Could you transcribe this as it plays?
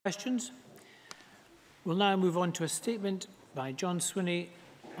Questions? We'll now move on to a statement by John Swinney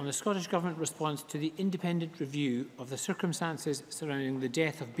on the Scottish Government response to the independent review of the circumstances surrounding the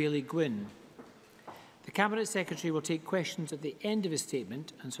death of Baillie Gwynne. The Cabinet Secretary will take questions at the end of his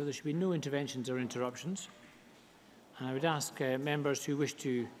statement, and so there should be no interventions or interruptions. And I would ask members who wish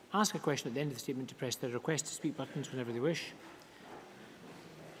to ask a question at the end of the statement to press the request to speak buttons whenever they wish.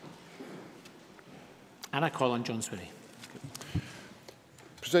 And I call on John Swinney.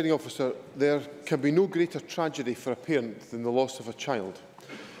 Presiding Officer, there can be no greater tragedy for a parent than the loss of a child.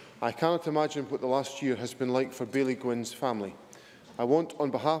 I cannot imagine what the last year has been like for Baillie Gwynne's family. I want, on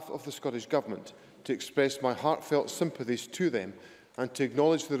behalf of the Scottish Government, to express my heartfelt sympathies to them and to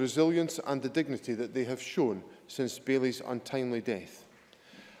acknowledge the resilience and the dignity that they have shown since Baillie's untimely death.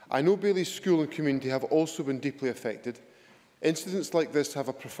 I know Baillie's school and community have also been deeply affected. Incidents like this have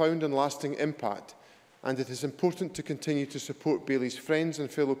a profound and lasting impact, and it is important to continue to support Baillie's friends and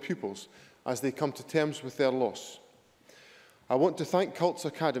fellow pupils as they come to terms with their loss. I want to thank Cults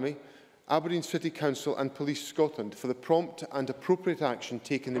Academy, Aberdeen City Council and Police Scotland for the prompt and appropriate action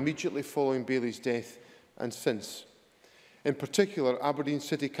taken immediately following Baillie's death and since. In particular, Aberdeen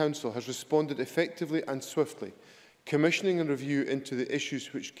City Council has responded effectively and swiftly, commissioning a review into the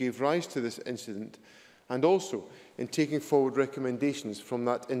issues which gave rise to this incident, and also in taking forward recommendations from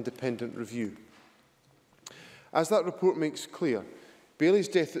that independent review. As that report makes clear, Baillie's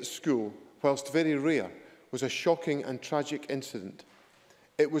death at school, whilst very rare, was a shocking and tragic incident.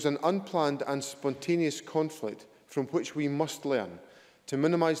 It was an unplanned and spontaneous conflict from which we must learn to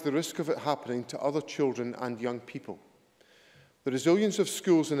minimise the risk of it happening to other children and young people. The resilience of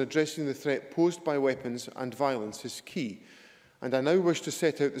schools in addressing the threat posed by weapons and violence is key, and I now wish to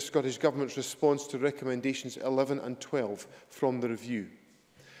set out the Scottish Government's response to recommendations 11 and 12 from the review.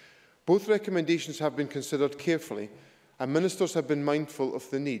 Both recommendations have been considered carefully, and ministers have been mindful of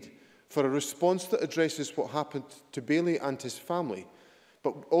the need for a response that addresses what happened to Baillie and his family,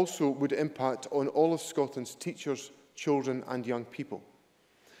 but also would impact on all of Scotland's teachers, children and young people.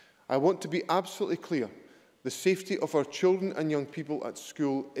 I want to be absolutely clear. The safety of our children and young people at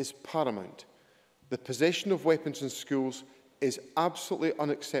school is paramount. The possession of weapons in schools is absolutely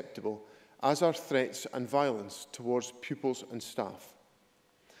unacceptable, as are threats and violence towards pupils and staff.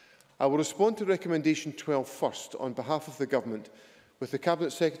 I will respond to recommendation 12 first on behalf of the Government, with the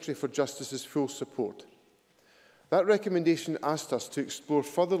Cabinet Secretary for Justice's full support. That recommendation asked us to explore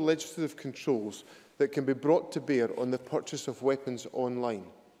further legislative controls that can be brought to bear on the purchase of weapons online.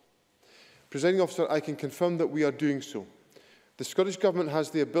 Presiding Officer, I can confirm that we are doing so. The Scottish Government has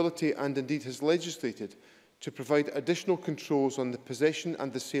the ability, and indeed has legislated, to provide additional controls on the possession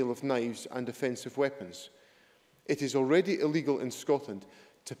and the sale of knives and offensive weapons. It is already illegal in Scotland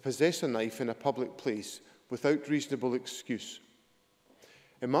to possess a knife in a public place without reasonable excuse.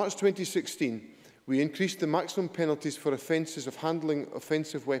 In March 2016, we increased the maximum penalties for offences of handling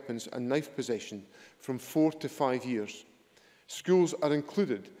offensive weapons and knife possession from 4 to 5 years. Schools are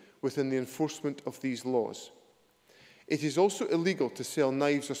included within the enforcement of these laws. It is also illegal to sell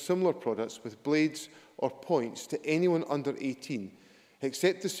knives or similar products with blades or points to anyone under 18,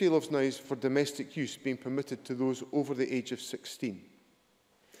 except the sale of knives for domestic use being permitted to those over the age of 16.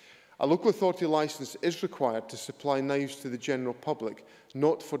 A local authority licence is required to supply knives to the general public,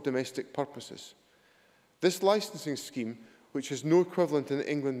 not for domestic purposes. This licensing scheme, which has no equivalent in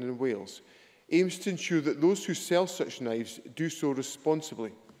England and Wales, aims to ensure that those who sell such knives do so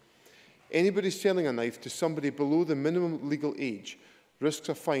responsibly. Anybody selling a knife to somebody below the minimum legal age risks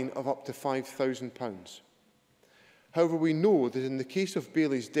a fine of up to £5,000. However, we know that in the case of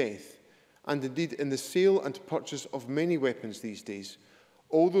Baillie's death, and indeed in the sale and purchase of many weapons these days,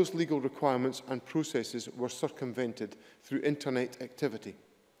 all those legal requirements and processes were circumvented through internet activity.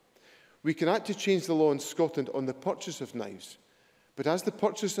 We can act to change the law in Scotland on the purchase of knives, but as the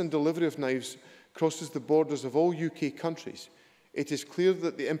purchase and delivery of knives crosses the borders of all UK countries, it is clear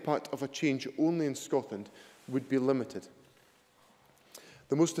that the impact of a change only in Scotland would be limited.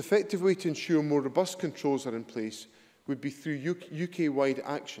 The most effective way to ensure more robust controls are in place would be through UK-wide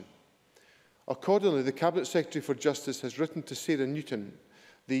action. Accordingly, the Cabinet Secretary for Justice has written to Sarah Newton,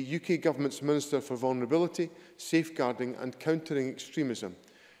 the UK Government's Minister for Vulnerability, Safeguarding and Countering Extremism,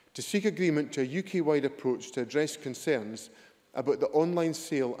 to seek agreement to a UK-wide approach to address concerns about the online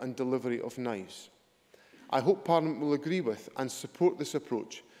sale and delivery of knives. I hope Parliament will agree with and support this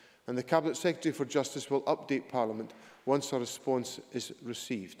approach, and the Cabinet Secretary for Justice will update Parliament once a response is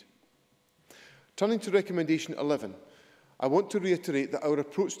received. Turning to recommendation 11, I want to reiterate that our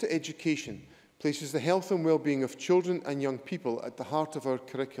approach to education places the health and well-being of children and young people at the heart of our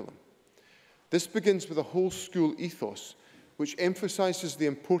curriculum. This begins with a whole school ethos, which emphasises the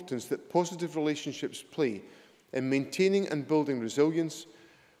importance that positive relationships play in maintaining and building resilience,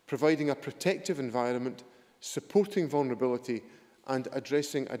 providing a protective environment, supporting vulnerability and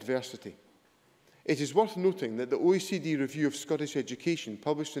addressing adversity. It is worth noting that the OECD review of Scottish education,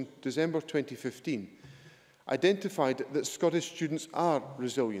 published in December 2015, identified that Scottish students are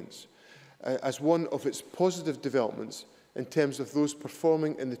resilient as one of its positive developments in terms of those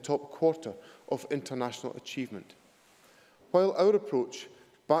performing in the top quarter of international achievement. While our approach,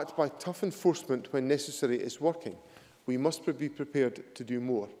 backed by tough enforcement when necessary, is working, we must be prepared to do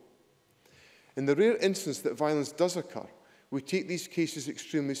more. In the rare instance that violence does occur, we take these cases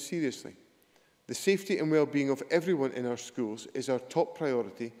extremely seriously. The safety and well-being of everyone in our schools is our top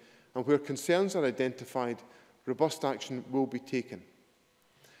priority, and where concerns are identified, robust action will be taken.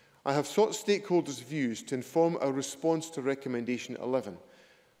 I have sought stakeholders' views to inform our response to Recommendation 11,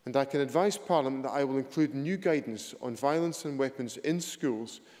 and I can advise Parliament that I will include new guidance on violence and weapons in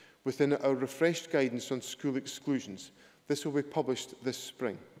schools within our refreshed guidance on school exclusions. This will be published this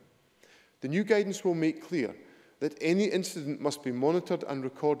spring. The new guidance will make clear that any incident must be monitored and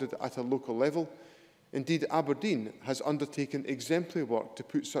recorded at a local level. Indeed, Aberdeen has undertaken exemplary work to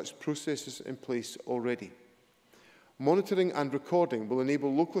put such processes in place already. Monitoring and recording will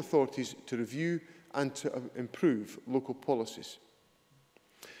enable local authorities to review and to improve local policies.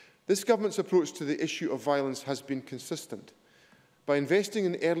 This government's approach to the issue of violence has been consistent. By investing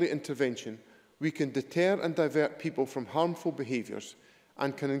in early intervention, we can deter and divert people from harmful behaviours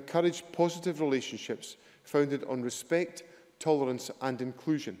and can encourage positive relationships founded on respect, tolerance and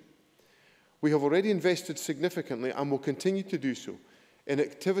inclusion. We have already invested significantly and will continue to do so in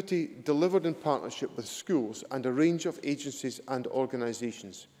activity delivered in partnership with schools and a range of agencies and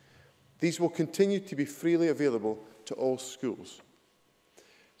organisations. These will continue to be freely available to all schools.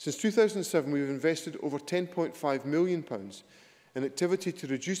 Since 2007, we have invested over £10.5 million in activity to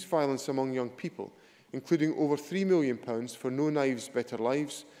reduce violence among young people, including over £3 million for No Knives, Better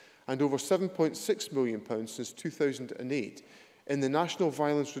Lives, and over £7.6 million since 2008 in the National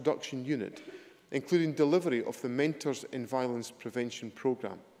Violence Reduction Unit, including delivery of the Mentors in Violence Prevention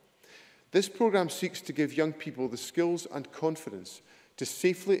programme. This programme seeks to give young people the skills and confidence to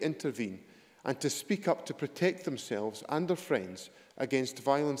safely intervene and to speak up to protect themselves and their friends against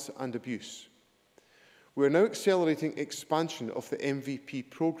violence and abuse. We are now accelerating expansion of the MVP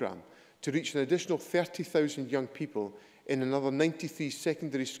programme to reach an additional 30,000 young people in another 93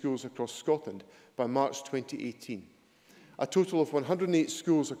 secondary schools across Scotland by March 2018. A total of 108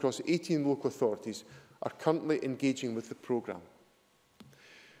 schools across 18 local authorities are currently engaging with the programme.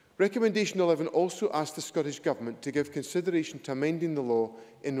 Recommendation 11 also asked the Scottish Government to give consideration to amending the law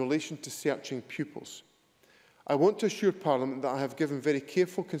in relation to searching pupils. I want to assure Parliament that I have given very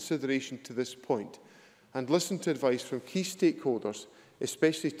careful consideration to this point and listened to advice from key stakeholders,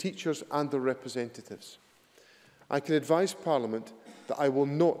 especially teachers and their representatives. I can advise Parliament that I will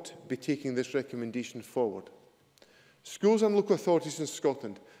not be taking this recommendation forward. Schools and local authorities in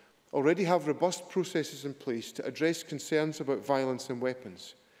Scotland already have robust processes in place to address concerns about violence and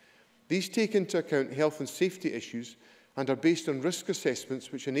weapons. These take into account health and safety issues and are based on risk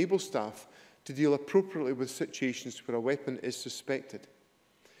assessments which enable staff to deal appropriately with situations where a weapon is suspected.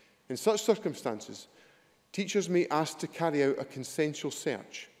 In such circumstances, teachers may ask to carry out a consensual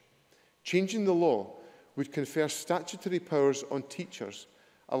search. Changing the law would confer statutory powers on teachers,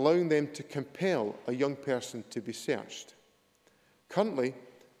 allowing them to compel a young person to be searched. Currently,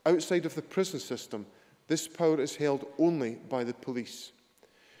 outside of the prison system, this power is held only by the police.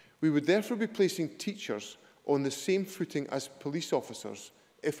 We would therefore be placing teachers on the same footing as police officers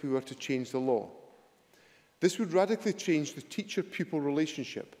if we were to change the law. This would radically change the teacher-pupil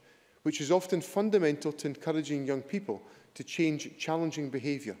relationship, which is often fundamental to encouraging young people to change challenging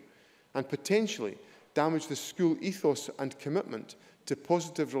behaviour and potentially damage the school ethos and commitment to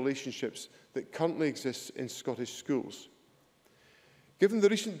positive relationships that currently exist in Scottish schools. Given the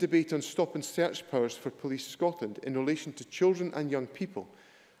recent debate on stop and search powers for Police Scotland in relation to children and young people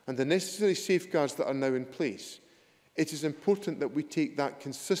and the necessary safeguards that are now in place, it is important that we take that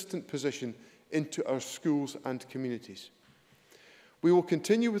consistent position into our schools and communities. We will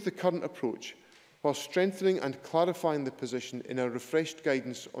continue with the current approach while strengthening and clarifying the position in our refreshed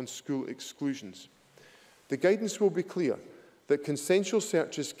guidance on school exclusions. The guidance will be clear that consensual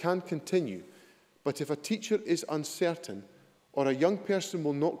searches can continue, but if a teacher is uncertain or a young person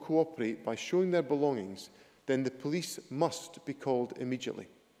will not cooperate by showing their belongings, then the police must be called immediately.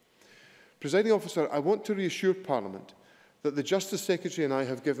 Presiding Officer, I want to reassure Parliament that the Justice Secretary and I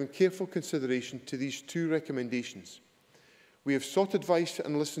have given careful consideration to these two recommendations. We have sought advice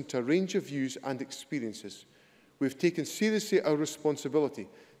and listened to a range of views and experiences. we have taken seriously our responsibility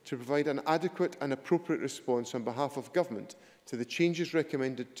to provide an adequate and appropriate response on behalf of government to the changes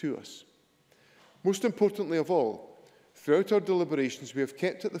recommended to us. Most importantly of all, throughout our deliberations, we have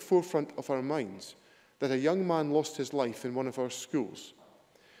kept at the forefront of our minds that a young man lost his life in one of our schools.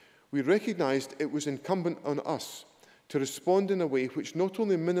 We recognised it was incumbent on us to respond in a way which not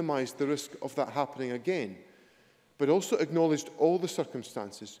only minimised the risk of that happening again, but also acknowledged all the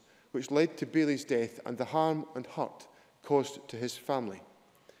circumstances which led to Bailey's death and the harm and hurt caused to his family.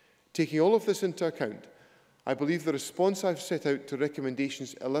 Taking all of this into account, I believe the response I have set out to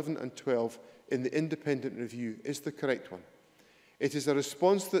recommendations 11 and 12 in the independent review is the correct one. It is a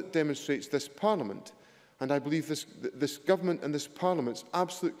response that demonstrates this Parliament, and I believe this Government and this Parliament's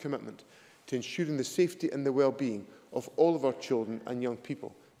absolute commitment to ensuring the safety and the well-being of all of our children and young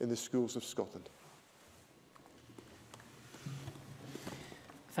people in the schools of Scotland.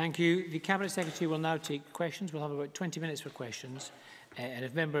 Thank you. The Cabinet Secretary will now take questions. We'll have about 20 minutes for questions. And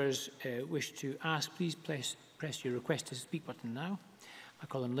if members wish to ask, please press your request to speak button now. I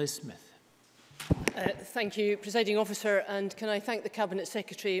call on Liz Smith. Thank you, Presiding Officer, and can I thank the Cabinet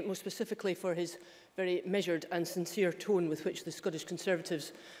Secretary most specifically for his very measured and sincere tone with which the Scottish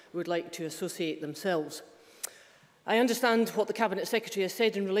Conservatives would like to associate themselves. I understand what the Cabinet Secretary has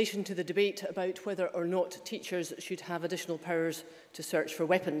said in relation to the debate about whether or not teachers should have additional powers to search for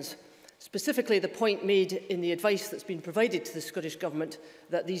weapons. Specifically, the point made in the advice that's been provided to the Scottish Government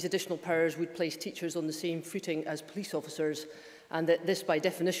that these additional powers would place teachers on the same footing as police officers, and that this, by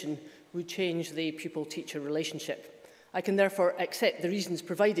definition, would change the pupil-teacher relationship. I can therefore accept the reasons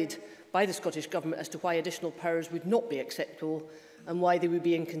provided by the Scottish Government as to why additional powers would not be acceptable and why they would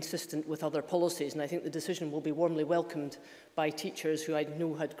be inconsistent with other policies. And I think the decision will be warmly welcomed by teachers who I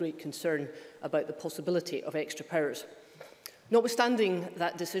know had great concern about the possibility of extra powers. Notwithstanding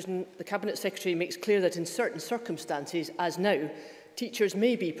that decision, the Cabinet Secretary makes clear that in certain circumstances, as now, teachers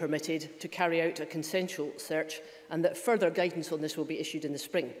may be permitted to carry out a consensual search and that further guidance on this will be issued in the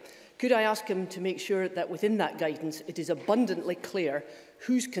spring. Could I ask him to make sure that within that guidance it is abundantly clear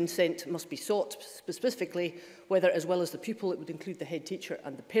whose consent must be sought, specifically whether, as well as the pupil, it would include the head teacher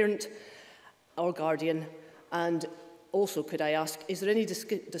and the parent or guardian? And also, could I ask, is there any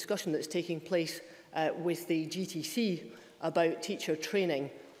discussion that's taking place with the GTC about teacher training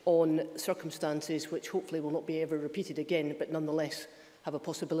on circumstances which hopefully will not be ever repeated again, but nonetheless have a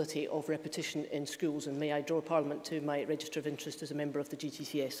possibility of repetition in schools? And may I draw Parliament to my register of interest as a member of the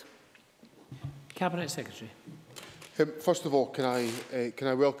GTCS? Cabinet Secretary. First of all, can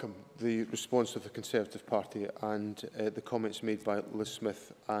I welcome the response of the Conservative Party and the comments made by Liz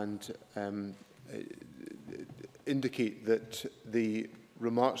Smith, and indicate that the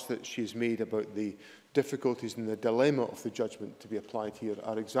remarks that she has made about the difficulties and the dilemma of the judgment to be applied here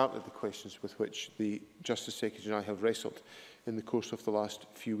are exactly the questions with which the Justice Secretary and I have wrestled in the course of the last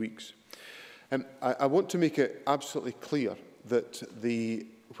few weeks. I want to make it absolutely clear that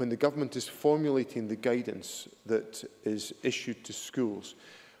when the Government is formulating the guidance that is issued to schools,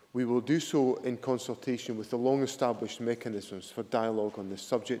 we will do so in consultation with the long-established mechanisms for dialogue on this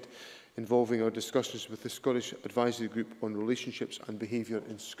subject, involving our discussions with the Scottish Advisory Group on Relationships and Behaviour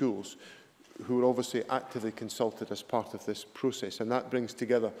in Schools, who are obviously actively consulted as part of this process. And that brings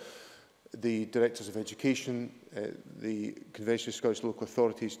together the Directors of Education, the Convention of Scottish Local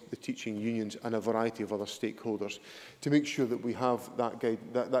Authorities, the teaching unions and a variety of other stakeholders to make sure that we have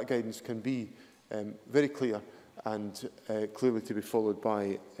that guidance can be very clear and clearly to be followed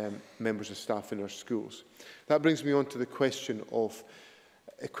by members of staff in our schools. That brings me on to the question of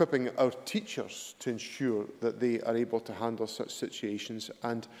equipping our teachers to ensure that they are able to handle such situations.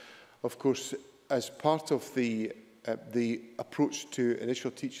 And of course, as part of the approach to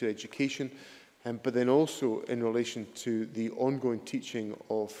initial teacher education, but then also in relation to the ongoing teaching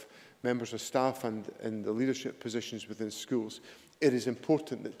of members of staff and in the leadership positions within schools, it is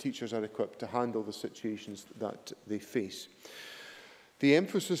important that teachers are equipped to handle the situations that they face. The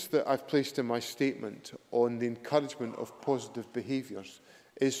emphasis that I've placed in my statement on the encouragement of positive behaviours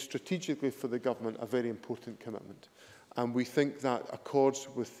is strategically for the Government a very important commitment. And we think that accords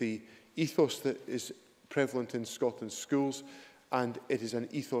with the ethos that is prevalent in Scotland's schools, and it is an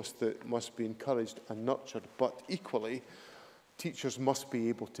ethos that must be encouraged and nurtured. But equally, teachers must be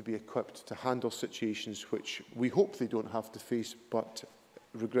able to be equipped to handle situations which we hope they don't have to face, but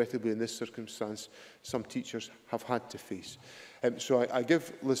regrettably in this circumstance, some teachers have had to face. So I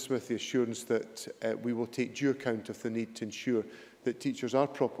give Liz Smith the assurance that we will take due account of the need to ensure that teachers are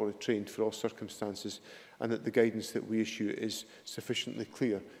properly trained for all circumstances, and that the guidance that we issue is sufficiently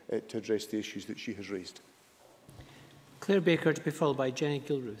clear to address the issues that she has raised. Claire Baker to be followed by Jenny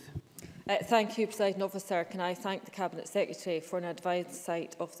Gilruth. Thank you, Presiding Officer. Can I thank the Cabinet Secretary for an advanced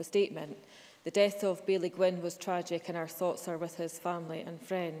sight of the statement. The death of Bailey Gwynne was tragic and our thoughts are with his family and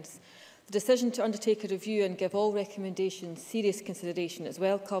friends. The decision to undertake a review and give all recommendations serious consideration is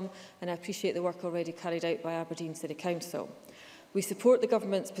welcome, and I appreciate the work already carried out by Aberdeen City Council. We support the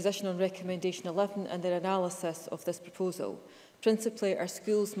Government's position on Recommendation 11 and their analysis of this proposal. Principally, our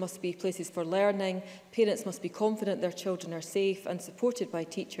schools must be places for learning, parents must be confident their children are safe and supported by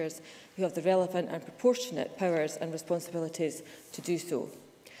teachers who have the relevant and proportionate powers and responsibilities to do so.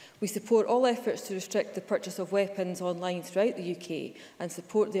 We support all efforts to restrict the purchase of weapons online throughout the UK and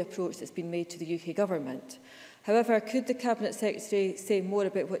support the approach that's been made to the UK Government. However, could the Cabinet Secretary say more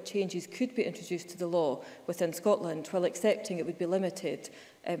about what changes could be introduced to the law within Scotland, while accepting it would be limited,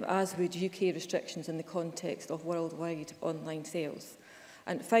 as would UK restrictions in the context of worldwide online sales?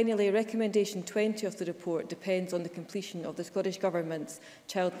 And finally, Recommendation 20 of the report depends on the completion of the Scottish Government's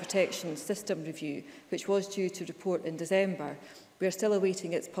Child Protection System Review, which was due to report in December. We are still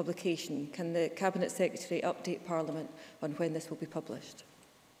awaiting its publication. Can the Cabinet Secretary update Parliament on when this will be published?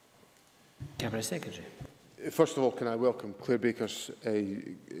 Cabinet Secretary. First of all, can I welcome Claire Baker's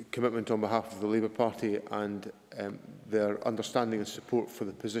commitment on behalf of the Labour Party and their understanding and support for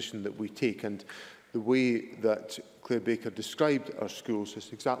the position that we take. And the way that Claire Baker described our schools is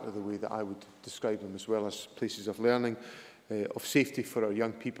exactly the way that I would describe them, as well as places of learning, of safety for our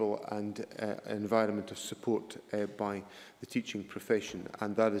young people, and an environment of support by the teaching profession.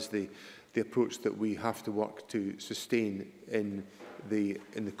 And that is the approach that we have to work to sustain in the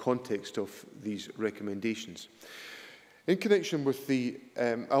context of these recommendations. In connection with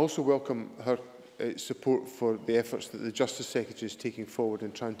I also welcome her support for the efforts that the Justice Secretary is taking forward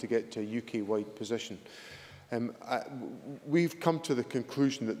in trying to get to a UK-wide position. We've come to the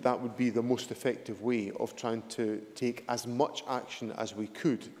conclusion that that would be the most effective way of trying to take as much action as we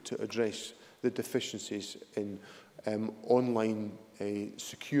could to address the deficiencies in online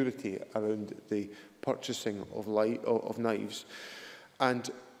security around the purchasing of knives. And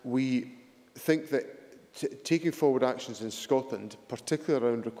we think that taking forward actions in Scotland, particularly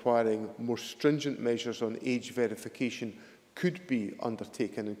around requiring more stringent measures on age verification, could be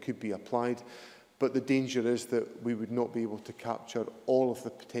undertaken and could be applied. But the danger is that we would not be able to capture all of the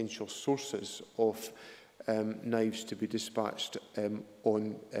potential sources of knives to be dispatched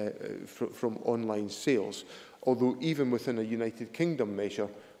from online sales. Although even within a United Kingdom measure,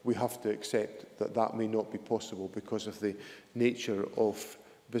 we have to accept that that may not be possible because of the nature of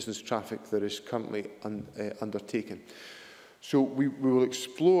business traffic that is currently undertaken. So we will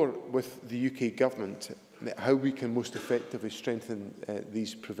explore with the UK Government how we can most effectively strengthen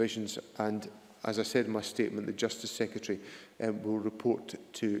these provisions, and as I said in my statement, the Justice Secretary will report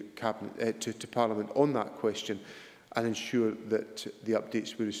to Parliament on that question and ensure that the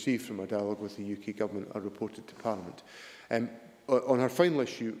updates we receive from our dialogue with the UK Government are reported to Parliament. On our final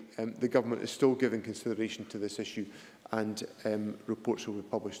issue, the Government is still giving consideration to this issue, and reports will be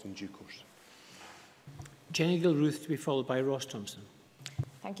published in due course. Jenny Gilruth, to be followed by Ross Thompson.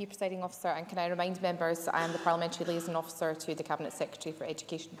 Thank you, Presiding Officer. And can I remind members I am the Parliamentary Liaison Officer to the Cabinet Secretary for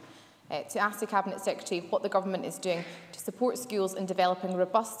Education. To ask the Cabinet Secretary what the Government is doing to support schools in developing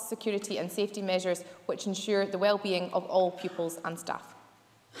robust security and safety measures which ensure the well-being of all pupils and staff.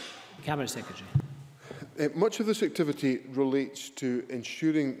 Cabinet Secretary. Much of this activity relates to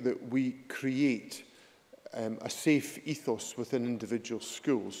ensuring that we create a safe ethos within individual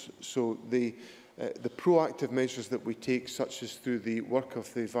schools. So the proactive measures that we take, such as through the work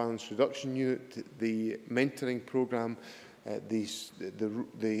of the Violence Reduction Unit, the mentoring programme,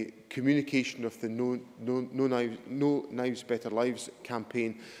 the communication of the No Knives Better Lives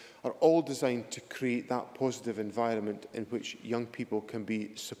campaign, are all designed to create that positive environment in which young people can be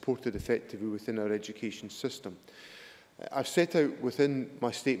supported effectively within our education system. I've set out within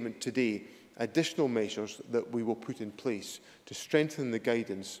my statement today additional measures that we will put in place to strengthen the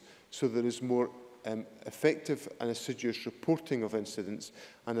guidance so there is more effective and assiduous reporting of incidents,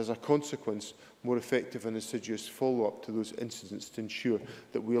 and as a consequence, more effective and assiduous follow-up to those incidents to ensure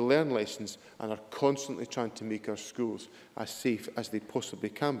that we learn lessons and are constantly trying to make our schools as safe as they possibly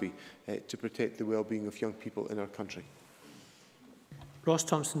can be to protect the well-being of young people in our country. Ross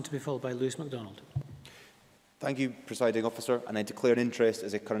Thompson, to be followed by Lewis MacDonald. Thank you, Presiding Officer, and I declare an interest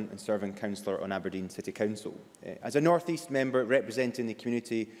as a current and serving councillor on Aberdeen City Council. As a North East member representing the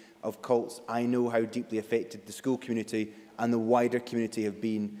community of cults, I know how deeply affected the school community and the wider community have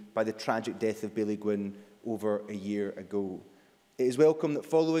been by the tragic death of Bailey Gwynne over a year ago. It is welcome that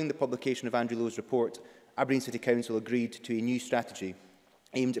following the publication of Andrew Lowe's report, Aberdeen City Council agreed to a new strategy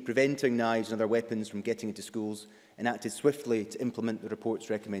aimed at preventing knives and other weapons from getting into schools and acted swiftly to implement the report's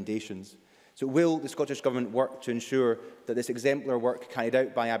recommendations. So will the Scottish Government work to ensure that this exemplar work carried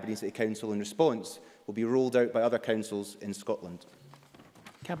out by Aberdeen City Council in response will be rolled out by other councils in Scotland?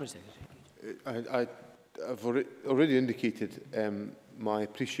 Cabinet Secretary. I've already indicated my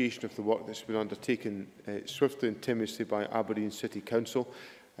appreciation of the work that's been undertaken swiftly and timorously by Aberdeen City Council.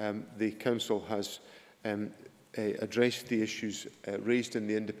 The Council has addressed the issues raised in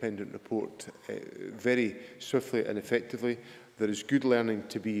the independent report very swiftly and effectively. There is good learning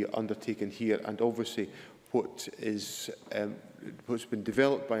to be undertaken here, and obviously what's been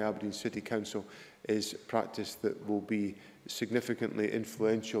developed by Aberdeen City Council is practice that will be significantly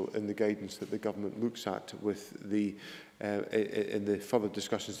influential in the guidance that the government looks at with in the further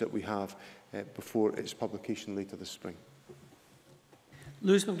discussions that we have before its publication later this spring.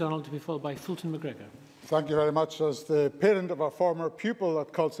 Lewis MacDonald, to be followed by Fulton McGregor. Thank you very much. As the parent of a former pupil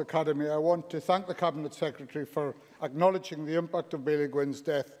at Cults Academy, I want to thank the Cabinet Secretary for acknowledging the impact of Bailey Gwynne's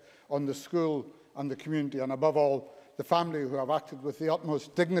death on the school and the community, and above all, the family who have acted with the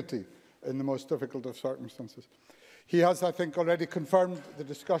utmost dignity in the most difficult of circumstances. He has, I think, already confirmed the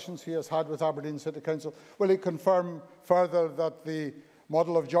discussions he has had with Aberdeen City Council. Will he confirm further that the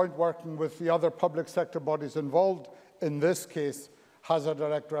model of joint working with the other public sector bodies involved in this case has a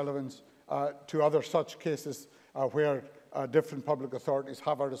direct relevance to other such cases where different public authorities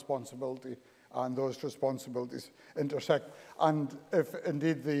have a responsibility and those responsibilities intersect? And if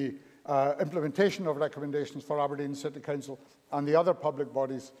indeed the implementation of recommendations for Aberdeen City Council and the other public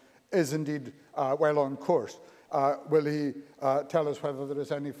bodies is indeed well on course, will he tell us whether there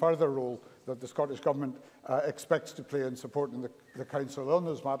is any further role that the Scottish Government expects to play in supporting the Council on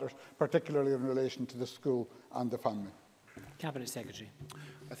those matters, particularly in relation to the school and the family? Cabinet Secretary.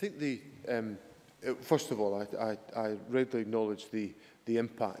 I think first of all, I readily acknowledge the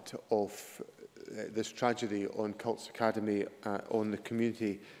impact of this tragedy on Cults Academy, on the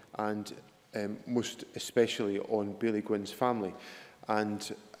community, and most especially on Bailey Gwynne's family.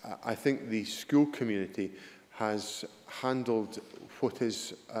 And I think the school community has handled what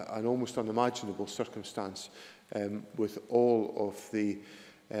is an almost unimaginable circumstance with all of the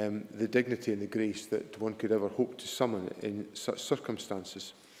dignity and the grace that one could ever hope to summon in such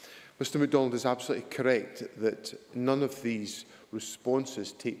circumstances. Mr MacDonald is absolutely correct that none of these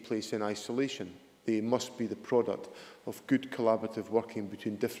responses take place in isolation. They must be the product of good collaborative working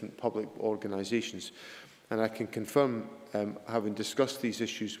between different public organisations. And I can confirm, having discussed these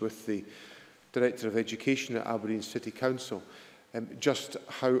issues with the Director of Education at Aberdeen City Council, just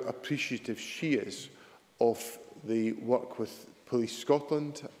how appreciative she is of the work with Police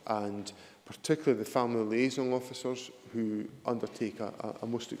Scotland and particularly the family liaison officers who undertake a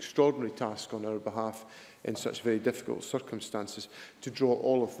most extraordinary task on our behalf in such very difficult circumstances to draw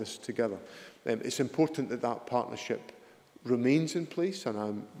all of this together. It's important that that partnership remains in place,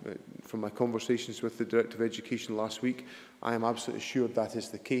 and from my conversations with the Director of Education last week, I am absolutely sure that is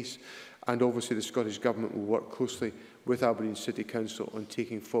the case. And obviously the Scottish Government will work closely with Aberdeen City Council on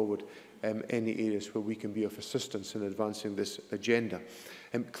taking forward any areas where we can be of assistance in advancing this agenda.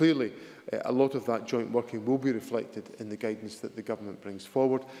 Clearly, a lot of that joint working will be reflected in the guidance that the Government brings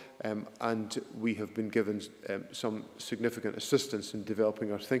forward, and we have been given some significant assistance in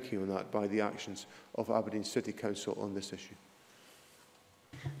developing our thinking on that by the actions of Aberdeen City Council on this issue.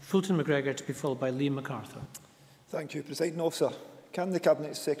 Fulton McGregor, to be followed by Liam MacArthur. Thank you, Presiding Officer. Can the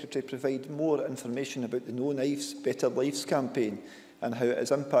Cabinet Secretary provide more information about the No Knives, Better Lives campaign and how it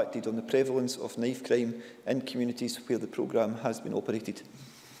has impacted on the prevalence of knife crime in communities where the programme has been operated?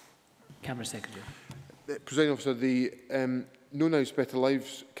 Cabinet Secretary. Presiding Officer, the No Knives, Better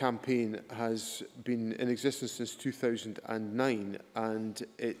Lives campaign has been in existence since 2009, and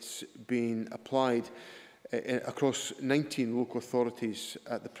it's been applied across 19 local authorities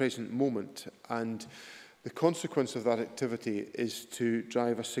at the present moment. And the consequence of that activity is to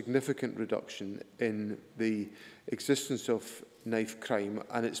drive a significant reduction in the existence of knife crime,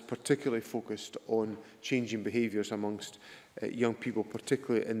 and it's particularly focused on changing behaviours amongst young people,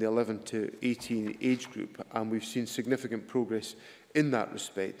 particularly in the 11 to 18 age group. And we've seen significant progress in that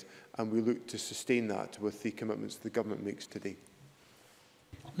respect, and we look to sustain that with the commitments the Government makes today.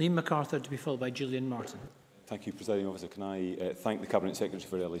 Liam MacArthur, to be followed by Julian Martin. Thank you, Presiding Officer. Can I thank the Cabinet Secretary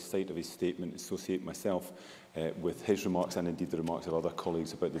for early sight of his statement, associate myself with his remarks and indeed the remarks of other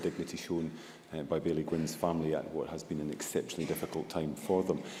colleagues about the dignity shown by Bailey Gwynne's family at what has been an exceptionally difficult time for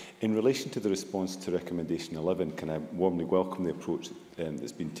them. In relation to the response to recommendation 11, can I warmly welcome the approach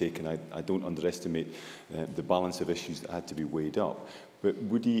that's been taken. I don't underestimate the balance of issues that had to be weighed up. But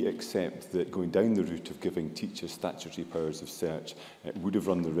would he accept that going down the route of giving teachers statutory powers of search would have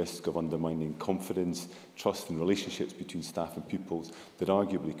run the risk of undermining confidence, trust and relationships between staff and pupils that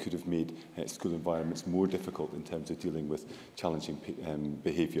arguably could have made school environments more difficult in terms of dealing with challenging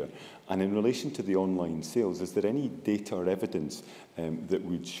behaviour? And in relation to the online sales, is there any data or evidence that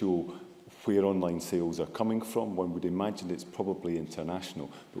would show where online sales are coming from? One would imagine it's probably international,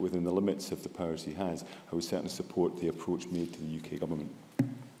 but within the limits of the powers he has, I would certainly support the approach made to the UK Government.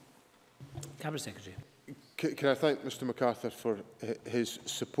 Cabinet Secretary. Can I thank Mr MacArthur for his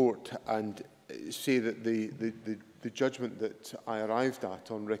support and say that the judgment that I arrived at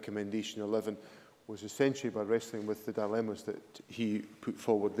on recommendation 11 was essentially by wrestling with the dilemmas that he put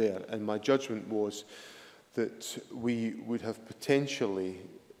forward there. And my judgment was that we would have potentially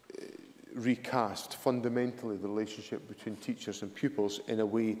recast fundamentally the relationship between teachers and pupils in a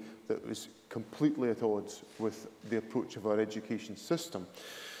way that was completely at odds with the approach of our education system.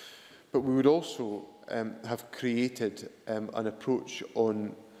 But we would also have created an approach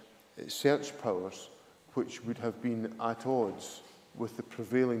on search powers which would have been at odds with the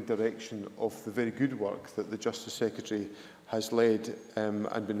prevailing direction of the very good work that the Justice Secretary has led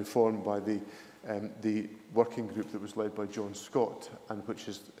and been informed by the working group that was led by John Scott, and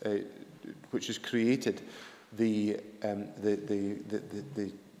which has created the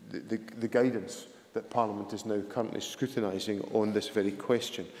guidance that Parliament is now currently scrutinising on this very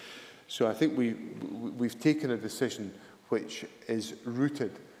question. So I think we've taken a decision which is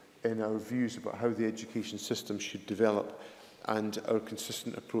rooted in our views about how the education system should develop and our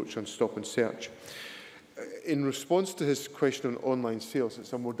consistent approach on stop and search. In response to his question on online sales,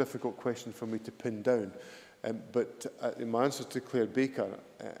 it's a more difficult question for me to pin down. But in my answer to Claire Baker,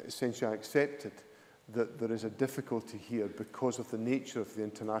 essentially I accepted that there is a difficulty here because of the nature of the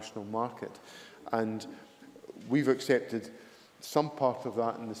international market. And we've accepted some part of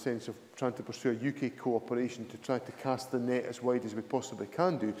that in the sense of trying to pursue a UK cooperation to try to cast the net as wide as we possibly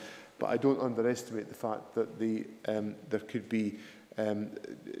can do. But I don't underestimate the fact that there could be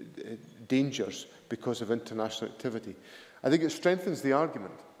dangers because of international activity. I think it strengthens the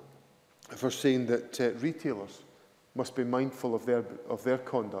argument for saying that retailers must be mindful of their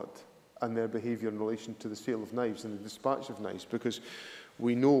conduct and their behaviour in relation to the sale of knives and the dispatch of knives, because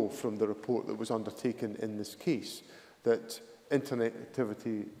we know from the report that was undertaken in this case that internet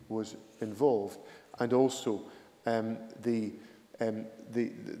activity was involved, and also there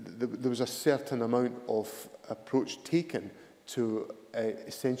was a certain amount of approach taken to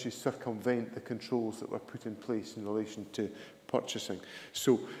essentially circumvent the controls that were put in place in relation to purchasing.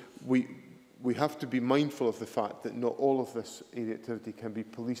 So we have to be mindful of the fact that not all of this area activity can be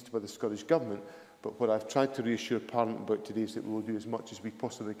policed by the Scottish Government, but what I've tried to reassure Parliament about today is that we will do as much as we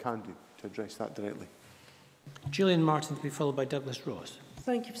possibly can do to address that directly. Gillian Martin to be followed by Douglas Ross.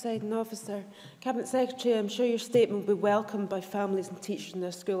 Thank you, Presiding Officer. Cabinet Secretary, I'm sure your statement will be welcomed by families and teachers in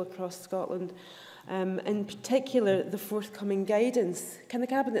their school across Scotland. In particular, the forthcoming guidance. Can the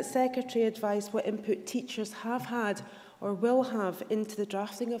Cabinet Secretary advise what input teachers have had or will have into the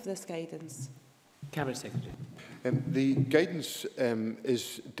drafting of this guidance? Cabinet Secretary. The guidance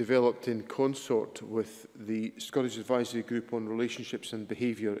is developed in consort with the Scottish Advisory Group on Relationships and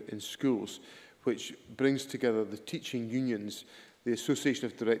Behaviour in Schools, which brings together the teaching unions, the Association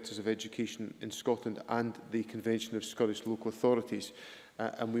of Directors of Education in Scotland and the Convention of Scottish Local Authorities.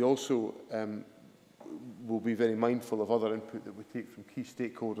 And we also will be very mindful of other input that we take from key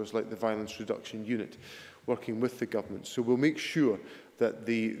stakeholders like the Violence Reduction Unit, working with the Government. So we'll make sure that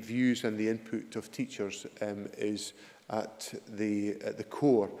the views and the input of teachers is at the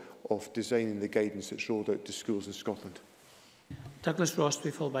core of designing the guidance that's rolled out to schools in Scotland. Douglas Ross to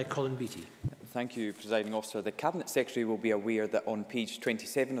be followed by Colin Beattie. Thank you, Presiding Officer. The Cabinet Secretary will be aware that on page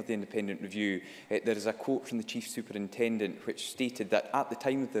 27 of the independent review, there is a quote from the Chief Superintendent which stated that at the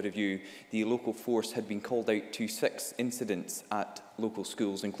time of the review, the local force had been called out to 6 incidents at local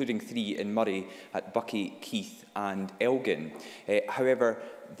schools, including 3 in Murray at Buckie, Keith and Elgin. However,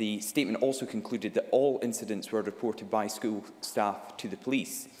 the statement also concluded that all incidents were reported by school staff to the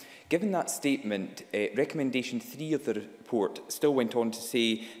police. Given that statement, recommendation 3 of the report still went on to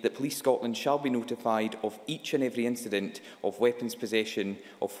say that Police Scotland shall be notified of each and every incident of weapons possession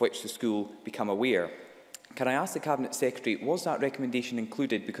of which the school become aware. Can I ask the Cabinet Secretary, was that recommendation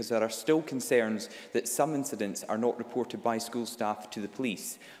included because there are still concerns that some incidents are not reported by school staff to the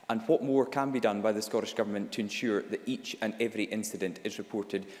police? And what more can be done by the Scottish Government to ensure that each and every incident is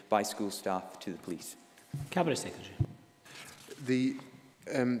reported by school staff to the police? Cabinet Secretary.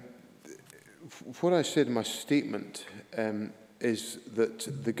 What I said in my statement is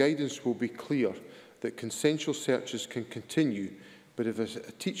that the guidance will be clear that consensual searches can continue, but if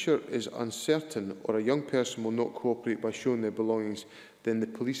a teacher is uncertain or a young person will not cooperate by showing their belongings, then the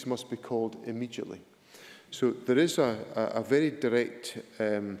police must be called immediately. So there is a very direct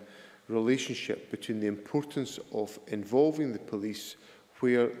relationship between the importance of involving the police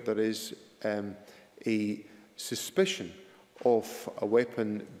where there is a suspicion of a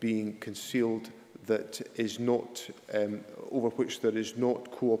weapon being concealed that is not, over which there is not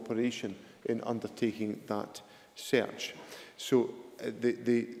cooperation in undertaking that search. So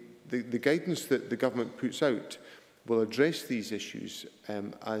the guidance that the government puts out will address these issues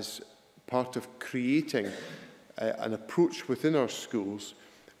as part of creating an approach within our schools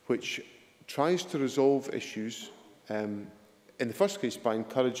which tries to resolve issues in the first case by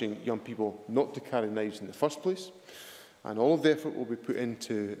encouraging young people not to carry knives in the first place. And all of the effort will be put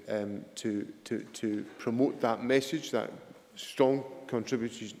into to promote that message, that strong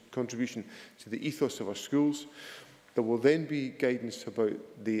contribution to the ethos of our schools. There will then be guidance about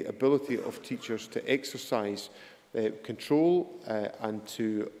the ability of teachers to exercise control and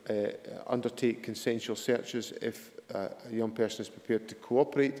to undertake consensual searches if a young person is prepared to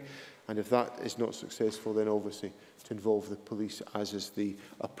cooperate. And if that is not successful, then obviously to involve the police, as is the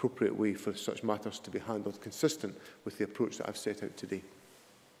appropriate way for such matters to be handled, consistent with the approach that I've set out today.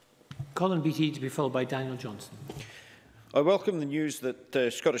 Colin Beattie, to be followed by Daniel Johnson. I welcome the news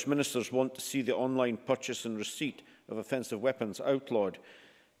that Scottish ministers want to see the online purchase and receipt of offensive weapons outlawed.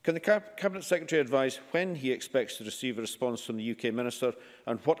 Can the Cabinet Secretary advise when he expects to receive a response from the UK Minister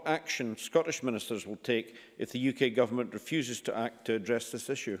and what action Scottish ministers will take if the UK Government refuses to act to address this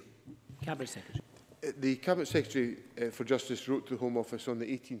issue? Cabinet Secretary. The Cabinet Secretary for Justice wrote to the Home Office on the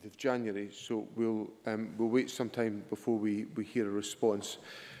 18th of January, so we'll wait some time before we hear a response.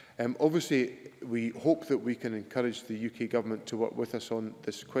 Obviously, we hope that we can encourage the UK Government to work with us on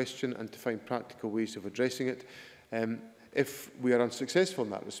this question and to find practical ways of addressing it. If we are unsuccessful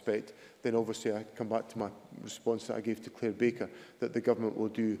in that respect, then obviously I come back to my response that I gave to Claire Baker, that the Government will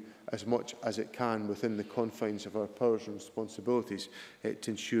do as much as it can within the confines of our powers and responsibilities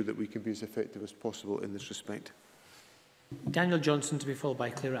to ensure that we can be as effective as possible in this respect. Daniel Johnson, to be followed by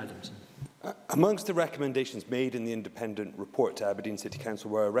Claire Adamson. Amongst the recommendations made in the independent report to Aberdeen City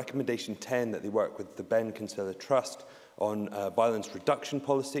Council were recommendation 10 that they work with the Ben Kinsella Trust on violence reduction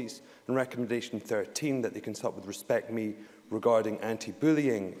policies, and recommendation 13 that they consult with Respect Me regarding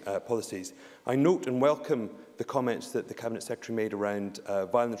anti-bullying policies. I note and welcome the comments that the Cabinet Secretary made around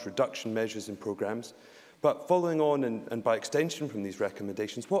violence reduction measures and programmes. But following on and by extension from these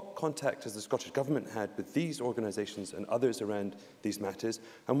recommendations, what contact has the Scottish Government had with these organisations and others around these matters,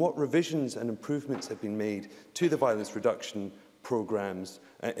 and what revisions and improvements have been made to the violence reduction programmes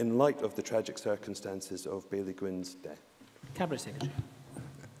in light of the tragic circumstances of Bailey Gwynne's death? Cabinet Secretary.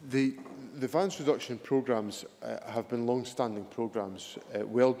 The violence reduction programmes have been long-standing programmes,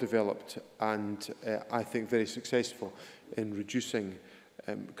 well developed and I think very successful in reducing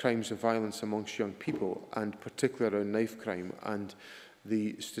crimes and violence amongst young people, and particularly around knife crime, and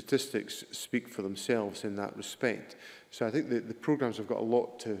the statistics speak for themselves in that respect. So I think the programmes have got a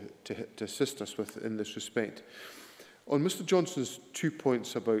lot to assist us with in this respect. On Mr Johnson's 2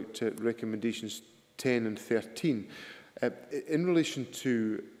 points about recommendations 10 and 13, in relation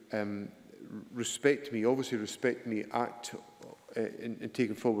to Respect Me, obviously Respect Me Act in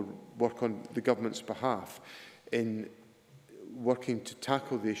taking forward work on the Government's behalf in working to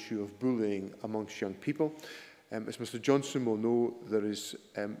tackle the issue of bullying amongst young people. As Mr Johnson will know, there is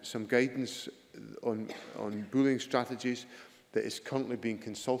some guidance on bullying strategies that is currently being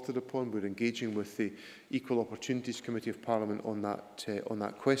consulted upon. We're engaging with the Equal Opportunities Committee of Parliament on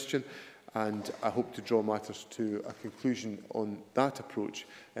that question, and I hope to draw matters to a conclusion on that approach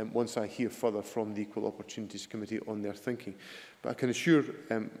once I hear further from the Equal Opportunities Committee on their thinking. But I can assure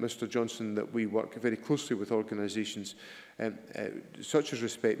Mr Johnson that we work very closely with organisations such as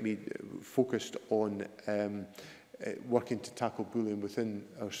Respect Me, focused on working to tackle bullying within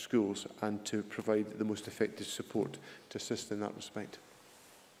our schools and to provide the most effective support to assist in that respect.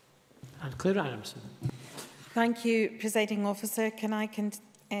 And Claire Adamson. Thank you, Presiding Officer. Can I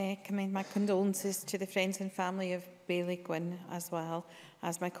commend my condolences to the friends and family of Bailey Gwynne as well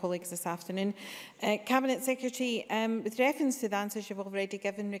as my colleagues this afternoon. Cabinet Secretary, with reference to the answers you've already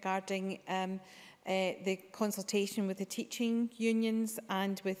given regarding the consultation with the teaching unions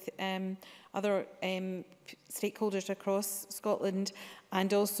and with other stakeholders across Scotland,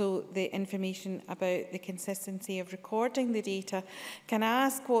 and also the information about the consistency of recording the data, can I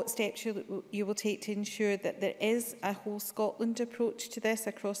ask what steps you will take to ensure that there is a whole Scotland approach to this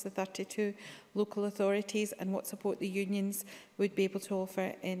across the 32 local authorities, and what support the unions would be able to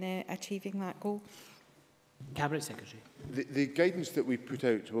offer in achieving that goal? Cabinet Secretary. The guidance that we put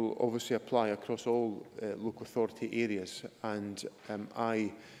out will obviously apply across all local authority areas, and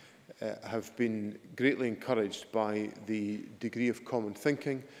I have been greatly encouraged by the degree of common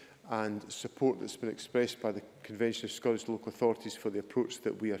thinking and support that's been expressed by the Convention of Scottish Local Authorities for the approach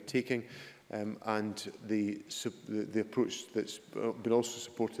that we are taking, and the approach that's been also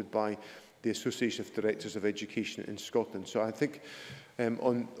supported by the Association of Directors of Education in Scotland. So I think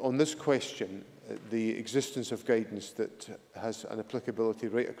on this question, the existence of guidance that has an applicability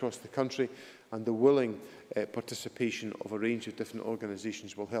right across the country and the willing participation of a range of different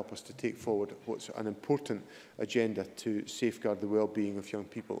organisations will help us to take forward what's an important agenda to safeguard the well-being of young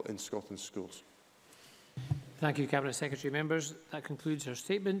people in Scotland's schools. Thank you, Cabinet Secretary. Members, that concludes our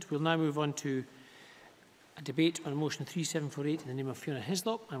statement. We'll now move on to a debate on motion 3748 in the name of Fiona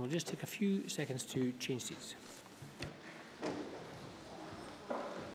Hislop, and we'll just take a few seconds to change seats.